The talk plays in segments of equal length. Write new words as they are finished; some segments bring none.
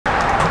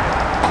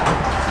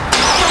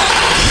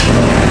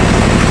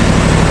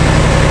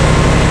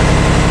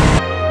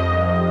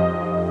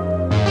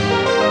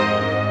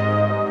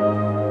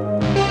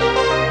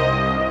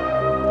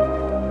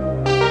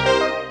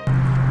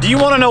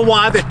want to know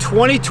why the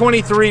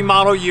 2023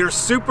 model year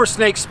Super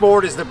Snake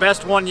Sport is the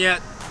best one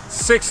yet?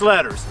 6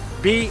 letters,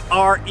 B-R-E-M-B-O,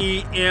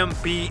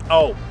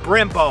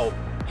 Brembo.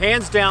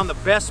 Hands down the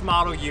best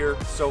model year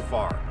so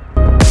far.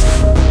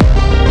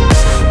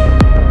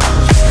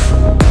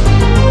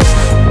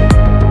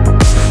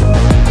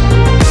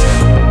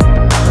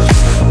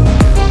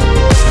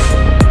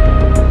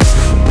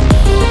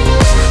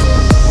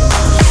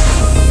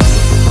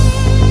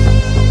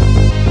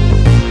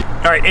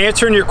 All right,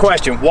 answering your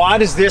question, why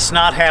does this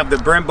not have the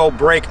Brembo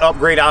brake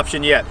upgrade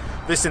option yet?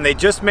 Listen, they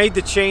just made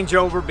the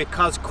changeover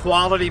because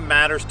quality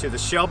matters to the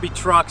Shelby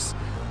trucks,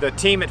 the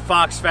team at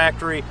Fox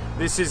Factory.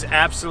 This is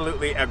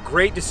absolutely a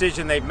great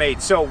decision they've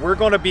made. So we're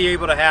going to be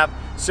able to have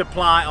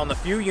supply on the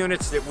few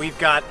units that we've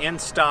got in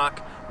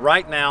stock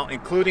right now,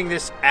 including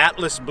this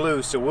Atlas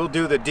Blue. So we'll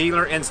do the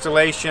dealer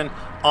installation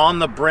on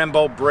the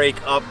Brembo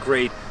brake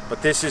upgrade.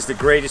 But this is the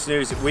greatest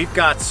news that we've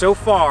got so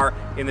far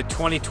in the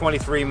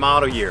 2023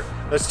 model year.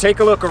 Let's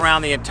take a look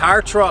around the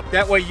entire truck.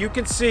 That way you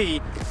can see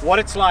what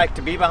it's like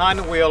to be behind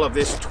the wheel of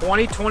this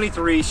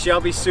 2023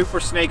 Shelby Super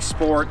Snake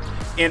Sport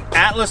in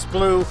Atlas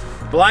Blue,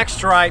 black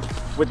stripe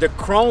with the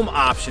chrome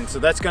option. So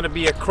that's going to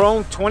be a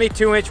chrome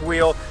 22-inch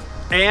wheel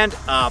and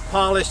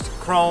polished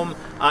chrome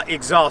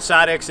exhaust,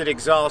 side exit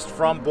exhaust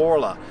from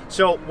Borla.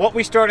 So what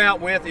we start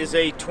out with is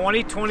a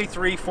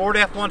 2023 Ford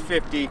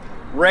F-150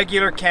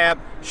 regular cab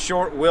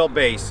short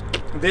wheelbase.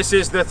 This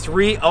is the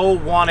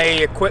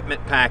 301A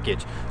equipment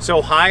package.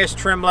 So highest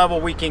trim level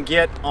we can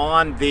get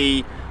on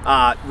the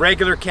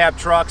regular cab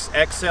trucks,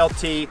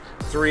 XLT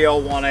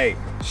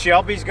 301A.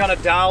 Shelby's gonna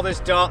dial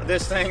this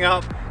thing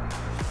up.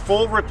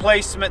 Full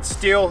replacement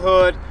steel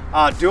hood,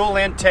 dual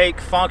intake,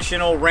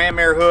 functional ram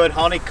air hood,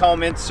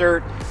 honeycomb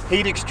insert,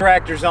 heat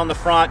extractors on the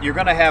front. You're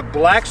gonna have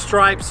black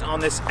stripes on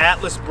this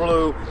Atlas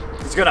Blue.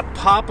 It's gonna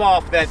pop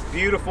off that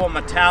beautiful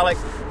metallic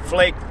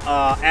flake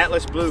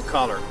Atlas Blue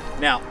color.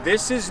 Now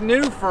this is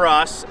new for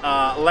us.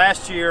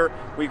 Last year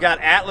we got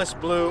Atlas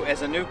Blue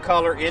as a new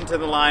color into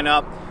the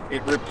lineup.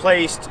 It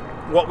replaced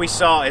what we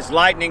saw as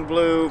Lightning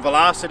Blue,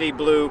 Velocity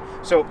Blue.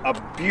 So a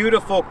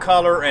beautiful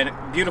color and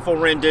beautiful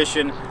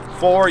rendition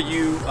for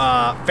you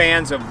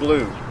fans of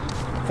blue.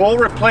 Full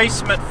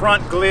replacement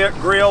front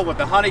grille with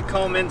the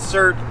honeycomb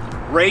insert,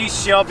 raised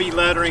Shelby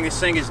lettering. This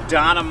thing is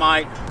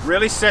dynamite.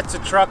 Really sets the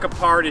truck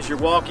apart as you're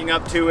walking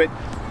up to it.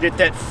 Get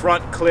that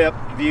front clip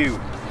view.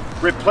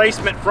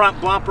 Replacement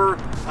front bumper,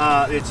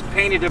 it's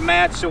painted to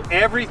match, so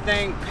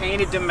everything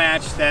painted to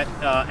match that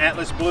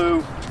Atlas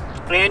Blue,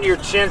 and your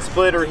chin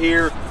splitter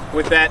here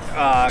with that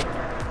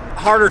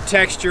harder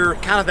texture,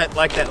 kind of that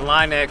like that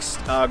Line-X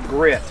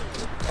grit.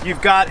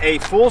 You've got a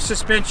full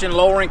suspension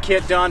lowering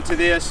kit done to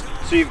this,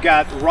 so you've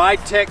got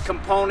Reddick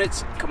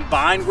components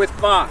combined with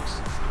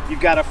Fox. You've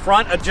got a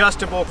front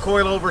adjustable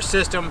coilover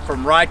system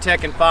from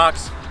Reddick and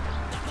Fox.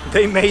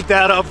 They made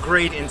that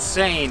upgrade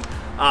insane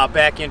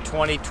back in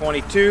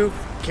 2022,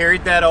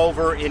 carried that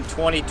over in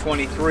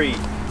 2023.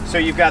 So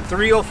you've got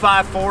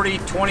 305, 40,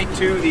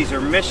 22. These are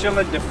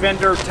Michelin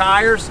Defender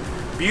tires,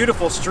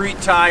 beautiful street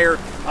tire,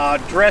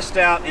 dressed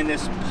out in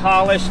this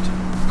polished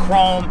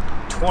chrome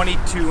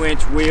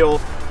 22-inch wheel.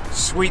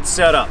 Sweet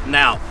setup.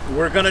 Now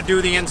we're going to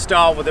do the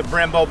install with the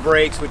Brembo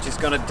brakes, which is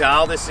going to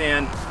dial this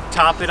in,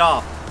 top it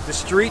off. The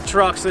street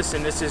trucks,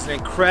 listen, this is an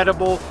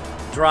incredible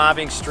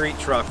driving street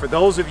truck. For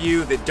those of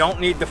you that don't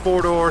need the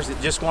 4 doors, that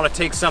just want to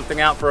take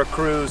something out for a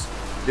cruise,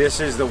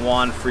 this is the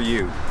one for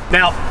you.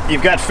 Now,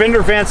 you've got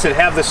fender vents that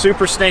have the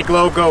Super Snake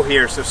logo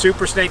here. So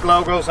Super Snake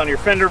logos on your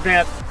fender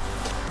vent,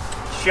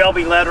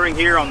 Shelby lettering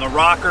here on the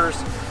rockers.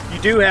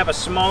 You do have a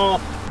small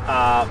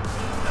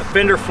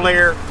fender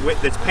flare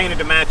that's painted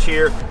to match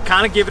here.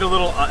 Kind of give it a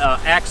little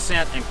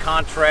accent and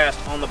contrast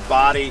on the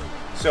body.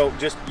 So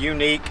just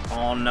unique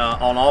on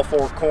all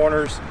 4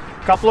 corners.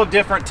 Couple of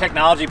different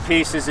technology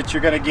pieces that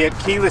you're going to get.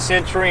 Keyless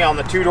entry on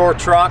the 2-door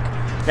truck.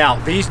 Now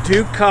these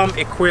do come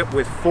equipped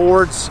with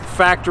Ford's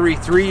factory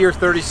 3-year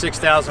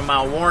 36,000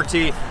 mile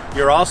warranty.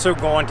 You're also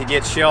going to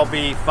get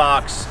Shelby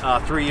Fox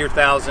 3-year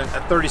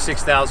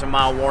 36,000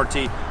 mile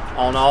warranty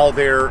on all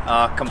their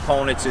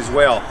components as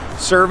well.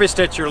 Serviced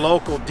at your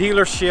local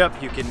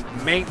dealership. You can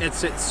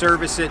maintenance it,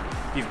 service it.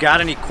 If you've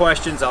got any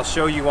questions, I'll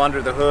show you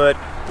under the hood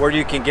where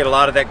you can get a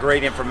lot of that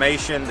great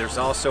information. There's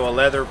also a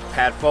leather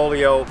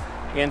padfolio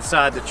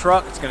inside the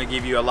truck. It's going to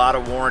give you a lot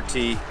of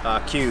warranty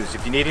cues.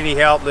 If you need any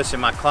help, listen,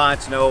 my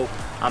clients know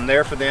I'm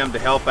there for them to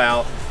help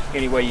out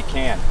any way you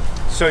can.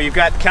 So you've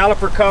got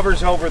caliper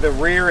covers over the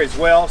rear as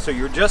well. So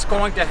you're just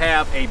going to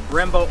have a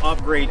Brembo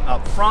upgrade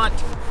up front,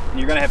 and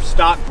you're going to have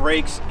stock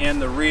brakes in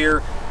the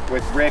rear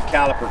with red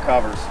caliper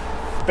covers.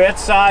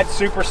 Bedside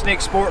Super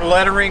Snake Sport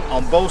lettering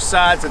on both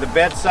sides of the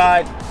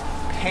bedside.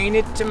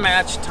 Painted to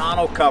match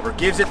tonneau cover.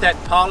 Gives it that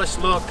polished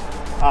look.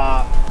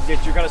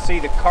 That you're going to see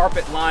the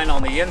carpet line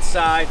on the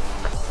inside.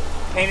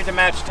 Painted to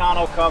match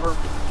tonneau cover.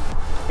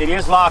 It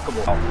is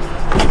lockable.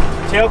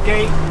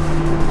 Tailgate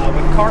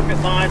with carpet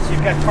lines.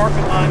 You've got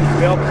carpet lines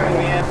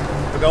Velcro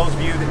in for those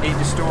of you that need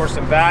to store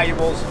some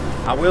valuables.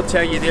 I will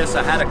tell you this,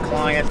 I had a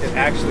client that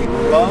actually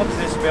loves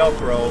this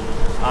Velcro.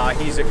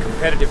 He's a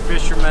competitive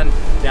fisherman.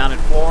 down in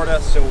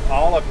Florida, so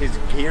all of his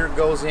gear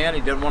goes in.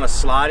 He doesn't want to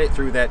slide it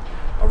through that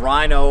a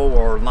Rhino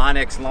or Line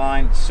X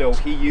line, so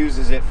he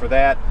uses it for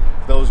that.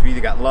 Those of you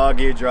that got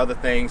luggage or other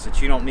things that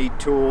you don't need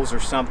tools or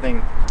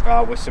something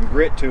with some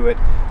grit to it,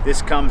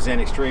 this comes in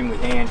extremely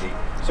handy.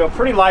 So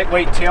pretty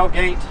lightweight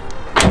tailgate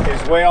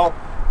as well.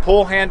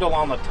 Pull handle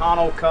on the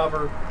tonneau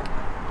cover.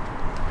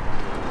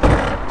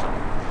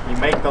 You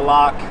make the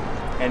lock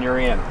and you're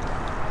in.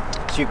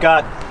 So you've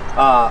got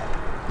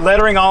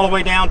lettering all the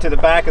way down to the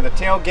back of the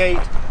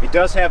tailgate. It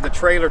does have the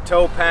trailer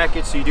tow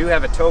package, so you do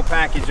have a tow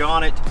package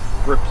on it.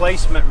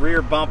 Replacement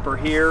rear bumper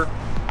here,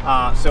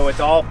 so it's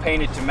all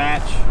painted to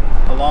match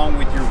along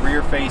with your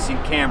rear facing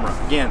camera.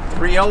 Again,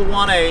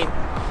 301A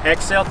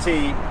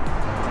XLT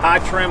high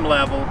trim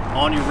level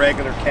on your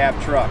regular cab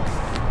truck.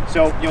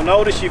 So you'll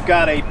notice you've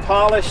got a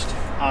polished,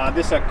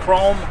 this is a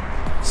chrome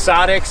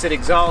side exit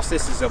exhaust.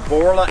 This is a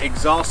Borla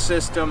exhaust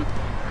system.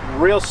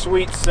 Real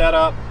sweet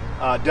setup.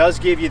 Does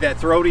give you that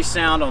throaty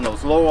sound on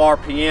those low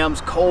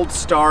RPMs, cold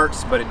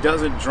starts, but it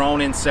doesn't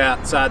drone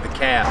inside the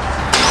cab.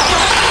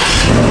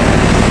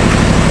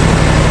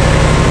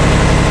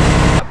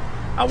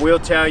 I will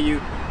tell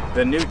you,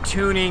 the new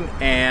tuning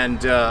and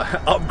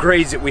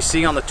upgrades that we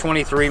see on the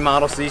 23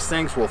 models, these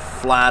things will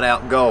flat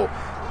out go.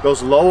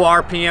 Those low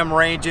RPM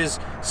ranges,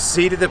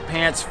 seat of the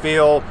pants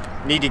feel,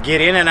 need to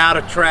get in and out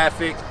of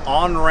traffic,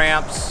 on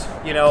ramps,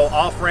 you know,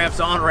 off ramps,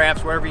 on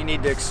ramps, wherever you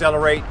need to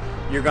accelerate,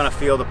 you're gonna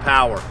feel the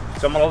power.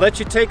 So I'm gonna let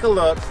you take a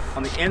look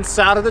on the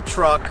inside of the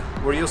truck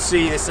where you'll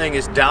see this thing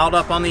is dialed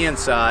up on the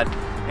inside,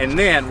 and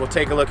then we'll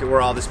take a look at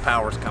where all this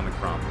power is coming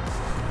from.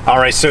 All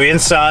right, so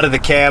inside of the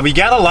cab, we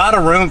got a lot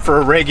of room for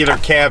a regular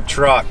cab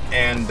truck,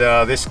 and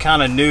this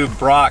kind of new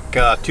Brock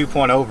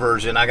 2.0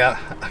 version, I got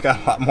a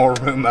lot more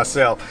room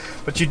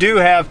myself. But you do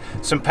have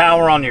some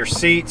power on your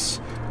seats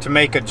to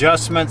make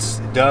adjustments.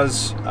 It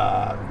does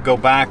go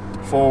back,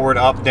 forward,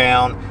 up,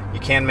 down. You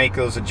can make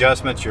those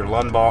adjustments, your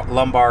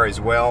lumbar as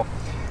well.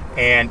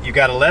 And you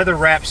got a leather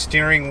wrapped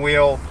steering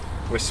wheel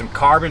with some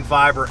carbon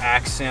fiber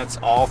accents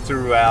all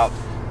throughout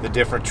the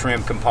different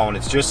trim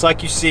components. Just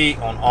like you see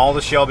on all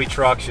the Shelby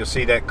trucks, you'll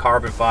see that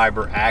carbon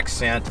fiber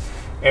accent.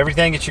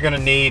 Everything that you're gonna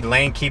need,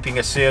 lane keeping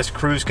assist,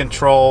 cruise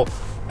control,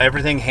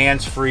 everything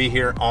hands-free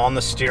here on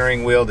the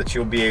steering wheel that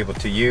you'll be able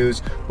to use,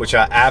 which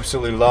I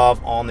absolutely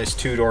love on this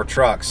two-door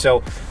truck.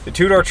 So the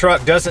two-door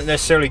truck doesn't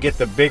necessarily get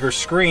the bigger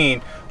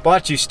screen,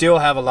 but you still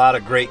have a lot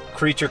of great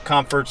creature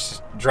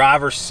comforts,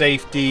 driver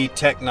safety,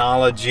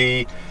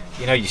 technology.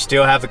 You know, you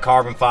still have the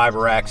carbon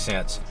fiber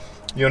accents.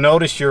 You'll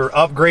notice your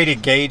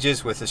upgraded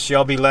gauges with the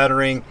Shelby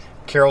lettering,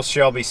 Carroll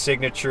Shelby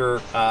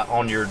signature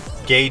on your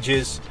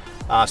gauges.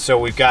 So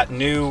we've got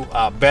new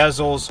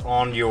bezels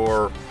on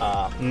your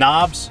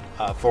knobs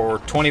for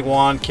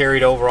 21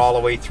 carried over all the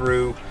way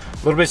through. A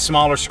little bit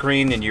smaller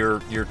screen than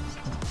your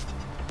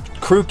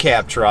crew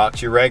cab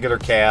trucks. Your regular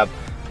cab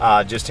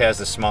just has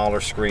a smaller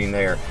screen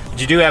there.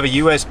 But you do have a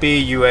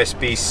USB,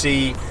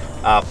 USB-C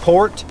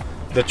port.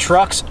 The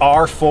trucks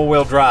are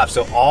four-wheel drive,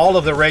 so all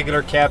of the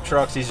regular cab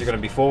trucks, these are going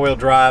to be four-wheel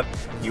drive.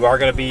 You are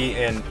going to be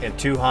in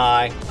too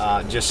high,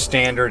 just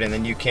standard, and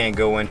then you can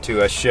go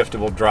into a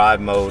shiftable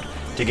drive mode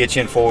to get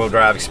you in four-wheel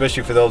drive,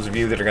 especially for those of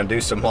you that are going to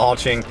do some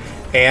launching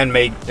and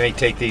may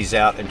take these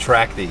out and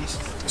track these.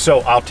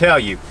 So I'll tell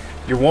you,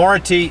 your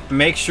warranty,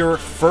 make sure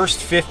first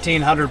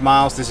 1,500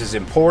 miles, this is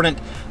important.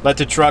 Let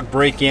the truck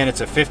break in.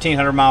 It's a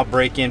 1,500 mile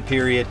break-in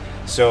period,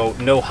 so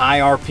no high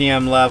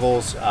RPM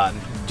levels.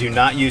 Do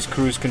not use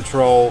cruise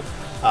control,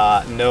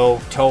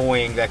 no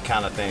towing, that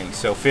kind of thing.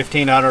 So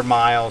 1,500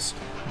 miles,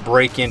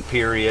 break-in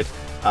period.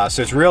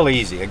 So it's real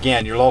easy.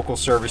 Again, your local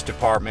service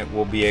department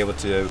will be able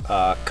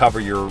to cover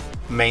your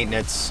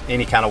maintenance,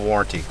 any kind of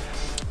warranty.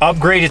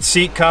 Upgraded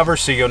seat cover,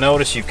 so you'll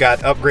notice you've got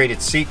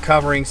upgraded seat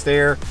coverings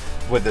there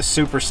with the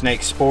Super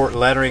Snake Sport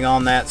lettering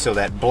on that, so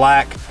that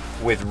black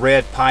with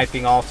red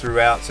piping all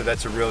throughout, so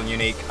that's a real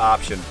unique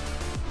option.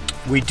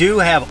 We do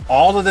have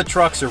all of the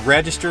trucks are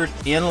registered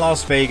in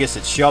Las Vegas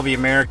at Shelby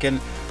American.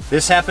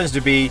 This happens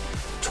to be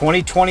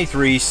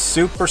 2023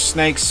 Super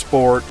Snake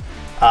Sport,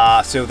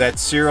 so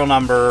that's serial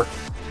number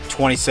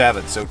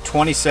 27. So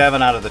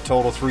 27 out of the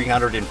total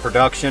 300 in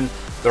production.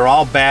 They're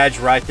all badged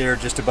right there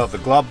just above the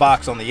glove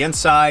box on the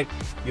inside.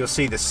 You'll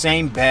see the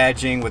same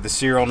badging with the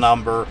serial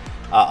number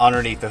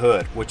underneath the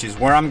hood, which is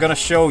where I'm going to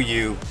show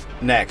you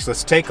next.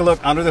 Let's take a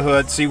look under the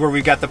hood, see where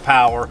we got the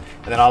power,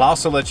 and then I'll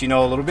also let you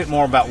know a little bit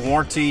more about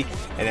warranty,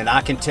 and then I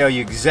can tell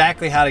you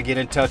exactly how to get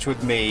in touch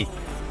with me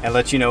and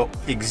let you know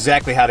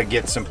exactly how to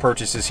get some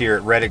purchases here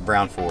at Reddick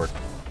Brown Ford.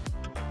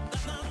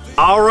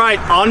 All right,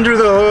 under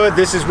the hood,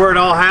 this is where it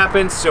all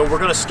happens. So we're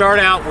going to start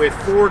out with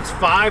Ford's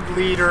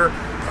 5-liter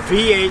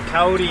V8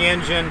 Coyote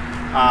engine.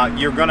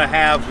 You're going to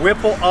have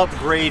Whipple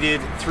upgraded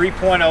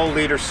 3.0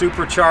 liter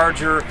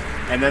supercharger,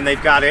 and then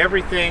they've got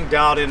everything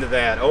dialed into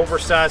that.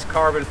 Oversized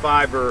carbon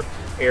fiber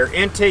air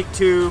intake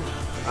tube,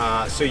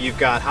 so you've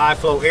got high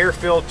flow air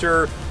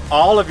filter,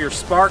 all of your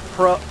spark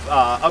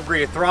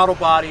upgraded throttle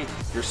body,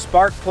 your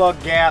spark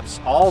plug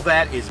gaps, all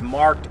that is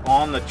marked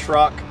on the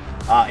truck,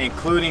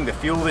 including the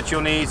fuel that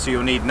you'll need. So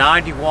you'll need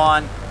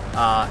 91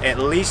 At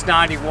least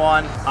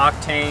 91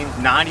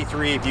 octane,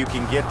 93 if you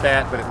can get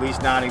that, but at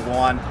least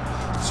 91.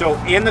 So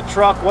in the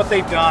truck, what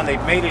they've done,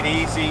 they've made it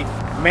easy.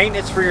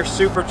 Maintenance for your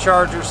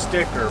supercharger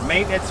sticker,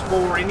 maintenance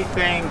for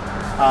anything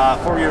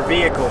for your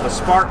vehicle, the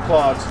spark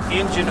plugs,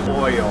 engine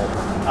oil,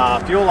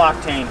 fuel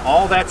octane,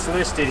 all that's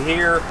listed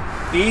here.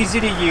 Easy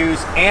to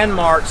use and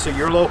marked, so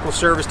your local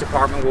service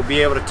department will be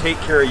able to take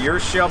care of your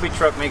Shelby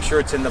truck, make sure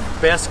it's in the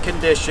best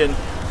condition,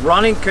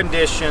 running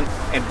condition,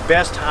 and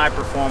best high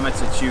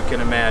performance that you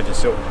can imagine.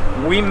 So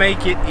we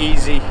make it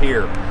easy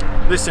here.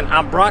 Listen,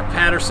 I'm Brock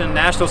Patterson,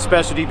 National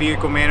Specialty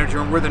Vehicle Manager,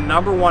 and we're the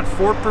 #1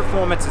 Ford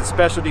Performance and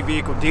Specialty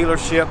Vehicle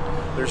dealership.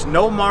 There's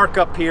no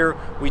markup here.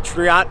 We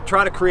try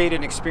to create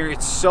an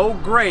experience so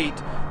great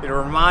that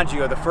it'll remind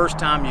you of the first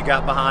time you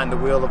got behind the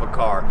wheel of a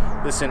car.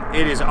 Listen,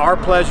 it is our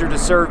pleasure to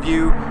serve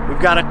you. We've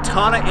got a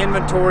ton of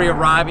inventory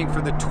arriving for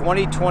the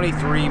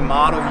 2023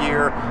 model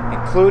year,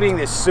 including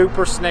this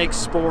Super Snake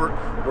Sport,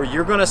 where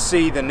you're gonna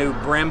see the new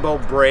Brembo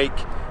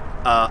brake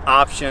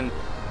option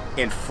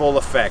in full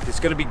effect.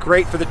 It's going to be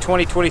great for the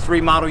 2023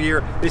 model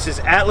year. This is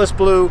Atlas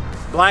Blue,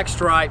 black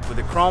stripe with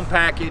a chrome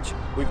package.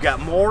 We've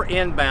got more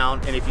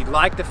inbound, and if you'd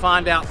like to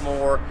find out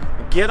more,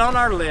 get on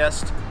our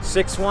list,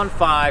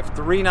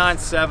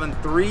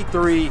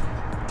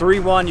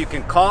 615-397-3331. You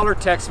can call or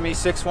text me,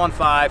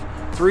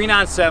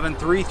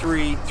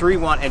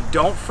 615-397-3331. And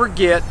don't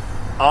forget,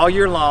 all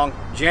year long,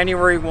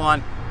 January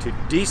 1 to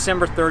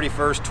December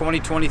 31st,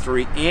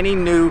 2023, any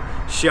new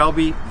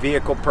Shelby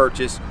vehicle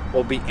purchase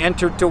will be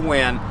entered to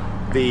win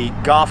the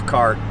golf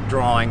cart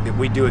drawing that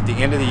we do at the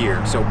end of the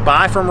year. So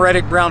buy from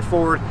Reddick Brown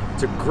Ford.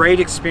 It's a great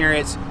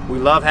experience. We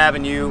love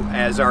having you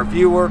as our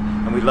viewer,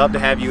 and we love to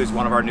have you as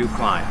one of our new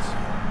clients.